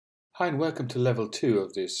Hi and welcome to Level 2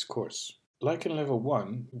 of this course. Like in Level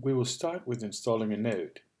 1, we will start with installing a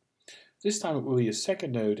node. This time it will be a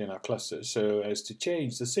second node in our cluster, so as to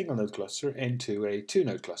change the single node cluster into a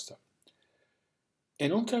two-node cluster. In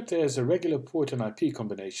Ontap there is a regular port and IP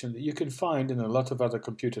combination that you can find in a lot of other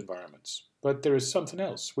compute environments, but there is something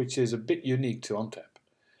else which is a bit unique to Ontap.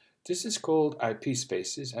 This is called IP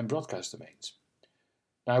spaces and broadcast domains.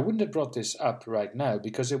 Now, I wouldn't have brought this up right now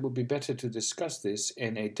because it would be better to discuss this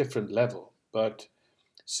in a different level, but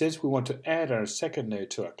since we want to add our second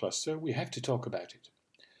node to our cluster, we have to talk about it.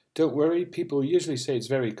 Don't worry, people usually say it's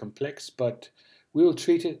very complex, but we will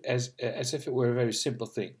treat it as if it were a very simple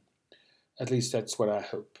thing. At least that's what I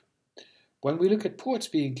hope. When we look at ports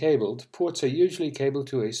being cabled, ports are usually cabled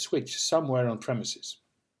to a switch somewhere on premises.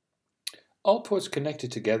 All ports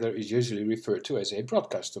connected together is usually referred to as a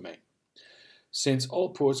broadcast domain, since all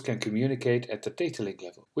ports can communicate at the data link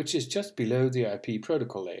level, which is just below the IP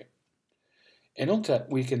protocol layer. In Ontap,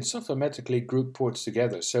 we can systematically group ports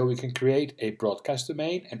together, so we can create a broadcast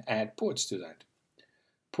domain and add ports to that.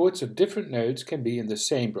 Ports of different nodes can be in the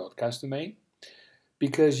same broadcast domain.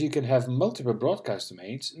 Because you can have multiple broadcast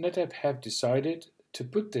domains, Netapp have decided to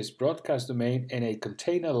put this broadcast domain in a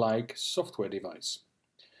container-like software device.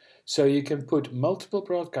 So you can put multiple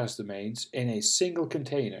broadcast domains in a single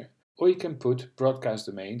container, or you can put broadcast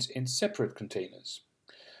domains in separate containers.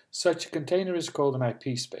 Such a container is called an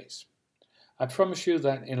IP space. I promise you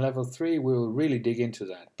that in Level 3 we will really dig into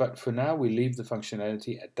that, but for now we leave the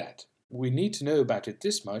functionality at that. We need to know about it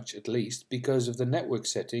this much at least because of the network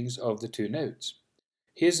settings of the two nodes.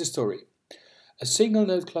 Here's the story. A single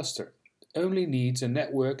node cluster only needs a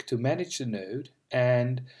network to manage the node,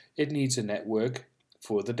 and it needs a network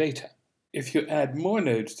for the data. If you add more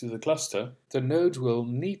nodes to the cluster, the nodes will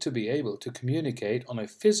need to be able to communicate on a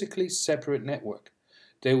physically separate network.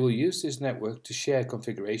 They will use this network to share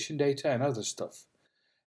configuration data and other stuff.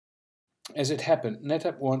 As it happened,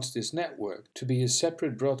 Netapp wants this network to be a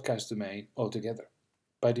separate broadcast domain altogether.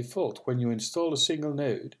 By default, when you install a single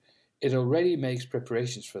node, it already makes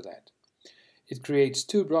preparations for that. It creates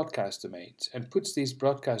two broadcast domains and puts these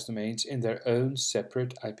broadcast domains in their own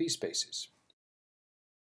separate IP spaces.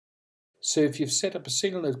 So if you've set up a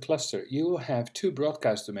single node cluster, you will have two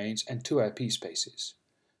broadcast domains and two IP spaces,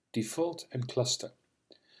 default and cluster.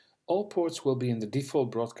 All ports will be in the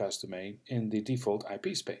default broadcast domain in the default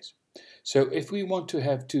IP space. So if we want to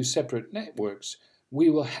have two separate networks,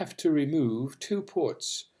 we will have to remove two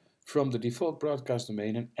ports from the default broadcast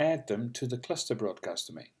domain and add them to the cluster broadcast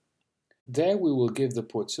domain. There we will give the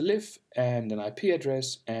ports a LIF and an IP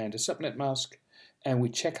address and a subnet mask, and we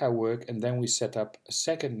check our work, and then we set up a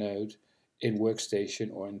second node in Workstation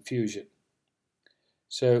or in Fusion.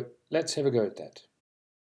 So let's have a go at that.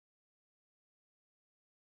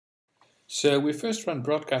 So we first run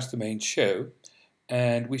broadcast domain show,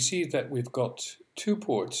 and we see that we've got two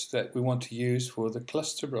ports that we want to use for the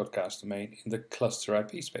cluster broadcast domain in the cluster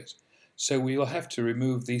IP space. So we will have to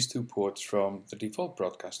remove these two ports from the default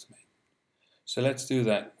broadcast domain. So let's do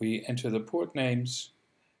that. We enter the port names,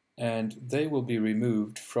 and they will be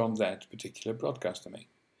removed from that particular broadcast domain.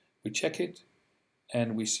 We check it,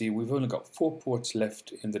 and we see we've only got 4 ports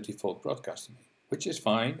left in the default broadcast domain, which is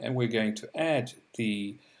fine, and we're going to add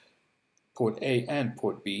the port A and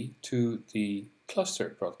port B to the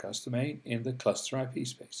cluster broadcast domain in the cluster IP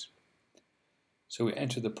space. So we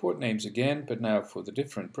enter the port names again, but now for the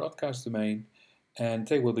different broadcast domain, and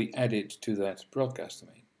they will be added to that broadcast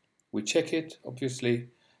domain. We check it, obviously,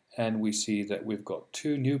 and we see that we've got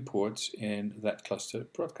 2 new ports in that cluster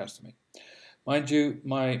broadcast domain. Mind you,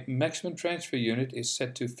 my maximum transfer unit is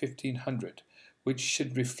set to 1500, which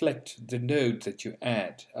should reflect the node that you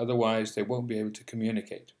add, otherwise they won't be able to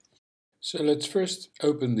communicate. So let's first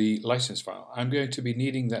open the license file. I'm going to be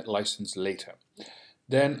needing that license later.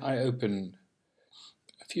 Then I open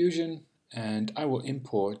Fusion and I will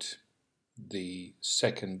import the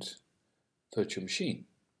second virtual machine.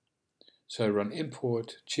 So I run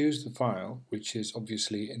import, choose the file, which is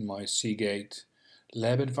obviously in my Seagate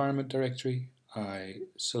lab environment directory. I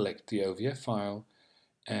select the OVF file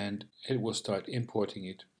and it will start importing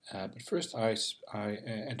it. But first I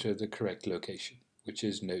enter the correct location, which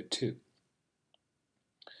is node 2.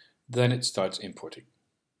 Then it starts importing.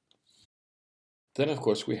 Then of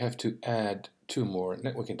course we have to add 2 more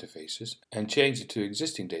network interfaces and change it to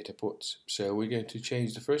existing data ports. So we're going to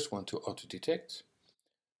change the first one to auto detect.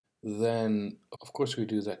 Then of course we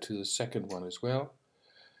do that to the second one as well.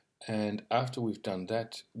 And after we've done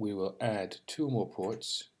that, we will add 2 more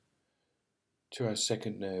ports to our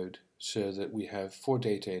second node so that we have 4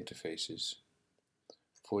 data interfaces,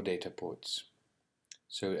 4 data ports.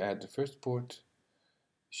 So we add the first port,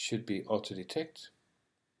 should be auto detect,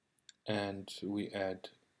 and we add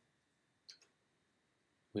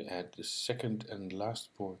the second and last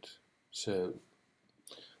port. So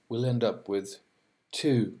we'll end up with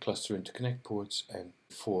 2 cluster interconnect ports and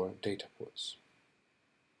 4 data ports.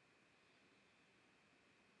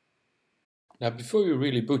 Now, before we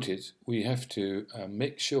really boot it, we have to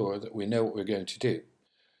make sure that we know what we're going to do.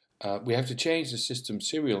 We have to change the system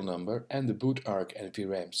serial number and the boot arc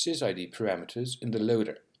NVRAM sysid parameters in the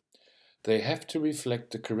loader. They have to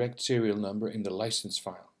reflect the correct serial number in the license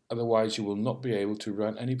file, otherwise you will not be able to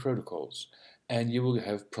run any protocols and you will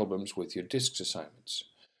have problems with your disks assignments.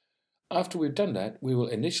 After we've done that, we will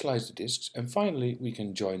initialize the disks and finally we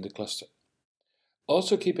can join the cluster.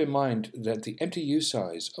 Also keep in mind that the MTU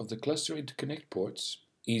size of the cluster interconnect ports,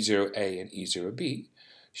 E0A and E0B,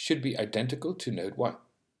 should be identical to node 1.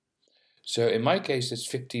 So in my case it's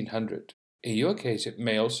 1500. In your case it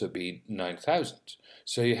may also be 9000.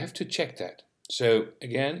 So you have to check that. So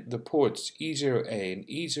again, the ports E0A and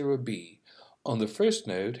E0B on the first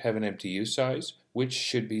node have an MTU size which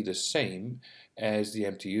should be the same as the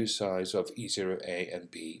MTU size of E0A and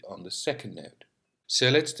B on the second node. So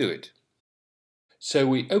let's do it. So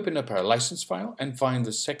we open up our license file and find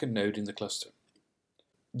the second node in the cluster.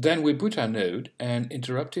 Then we boot our node and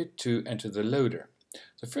interrupt it to enter the loader.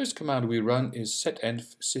 The first command we run is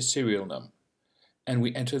setenv serial num, and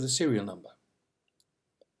we enter the serial number.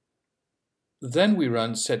 Then we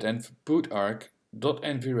run setenv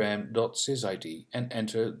bootarc.nvram.sysid and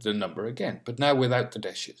enter the number again, but now without the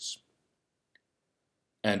dashes.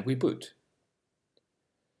 And we boot.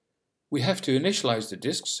 We have to initialize the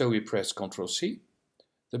disk, so we press Ctrl+C.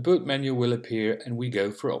 The boot menu will appear and we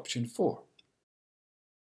go for option 4.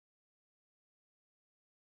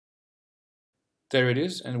 There it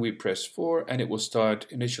is, and we press 4 and it will start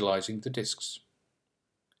initializing the disks.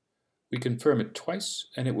 We confirm it twice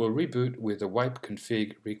and it will reboot with a wipe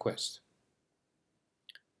config request.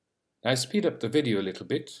 Now I speed up the video a little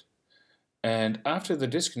bit, and after the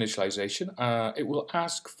disk initialization it will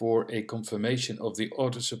ask for a confirmation of the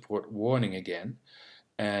auto support warning again,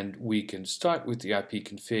 and we can start with the IP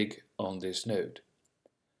config on this node.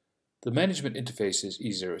 The management interface is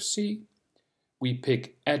E0C. We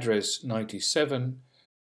pick address 97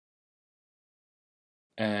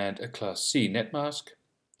 and a class C netmask.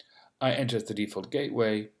 I enter the default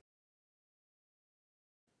gateway.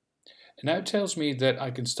 And now it tells me that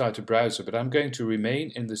I can start a browser, but I'm going to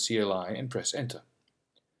remain in the CLI and press enter.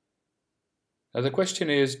 Now the question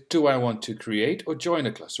is, do I want to create or join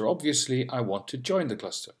a cluster? Obviously I want to join the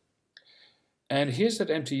cluster. And here's that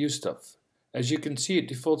MTU stuff. As you can see, it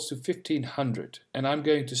defaults to 1500 and I'm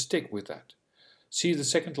going to stick with that. See the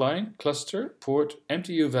second line, cluster, port,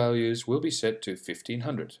 MTU values will be set to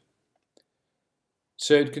 1500.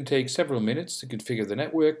 So it can take several minutes to configure the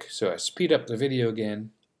network, so I speed up the video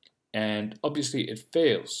again, and obviously it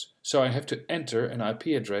fails. So I have to enter an IP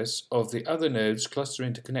address of the other node's cluster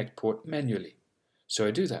interconnect port manually. So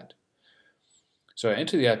I do that. So I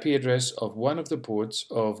enter the IP address of one of the ports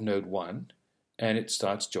of node 1 and it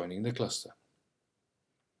starts joining the cluster.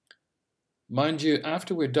 Mind you,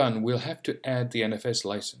 after we're done, we'll have to add the NFS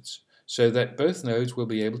license so that both nodes will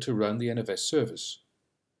be able to run the NFS service.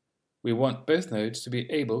 We want both nodes to be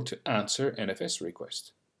able to answer NFS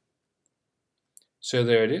request. So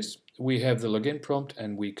there it is. We have the login prompt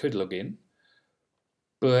and we could log in.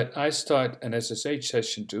 But I start an SSH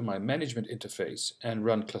session to my management interface and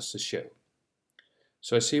run cluster show.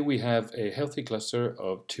 So I see we have a healthy cluster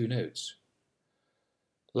of 2 nodes.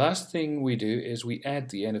 Last thing we do is we add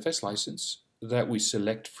the NFS license that we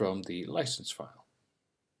select from the license file.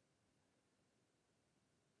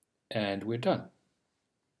 And we're done.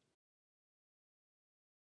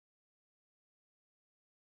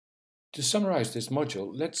 To summarize this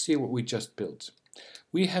module, let's see what we just built.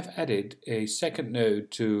 We have added a second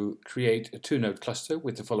node to create a 2-node cluster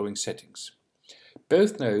with the following settings.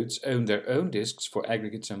 Both nodes own their own disks for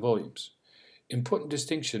aggregates and volumes. Important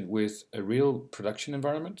distinction with a real production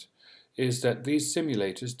environment is that these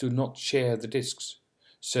simulators do not share the disks,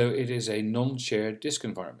 so it is a non-shared disk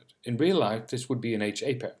environment. In real life, this would be an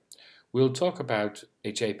HA pair. We'll talk about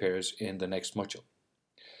HA pairs in the next module.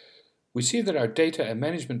 We see that our data and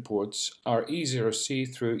management ports are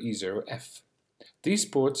E0C through E0F. These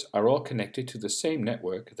ports are all connected to the same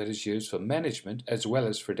network that is used for management as well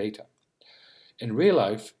as for data. In real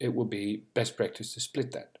life, it would be best practice to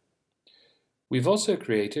split that. We've also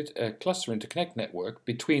created a cluster interconnect network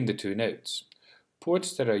between the 2 nodes.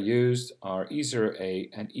 Ports that are used are E0A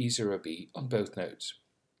and E0B on both nodes.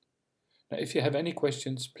 Now, if you have any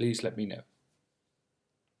questions, please let me know.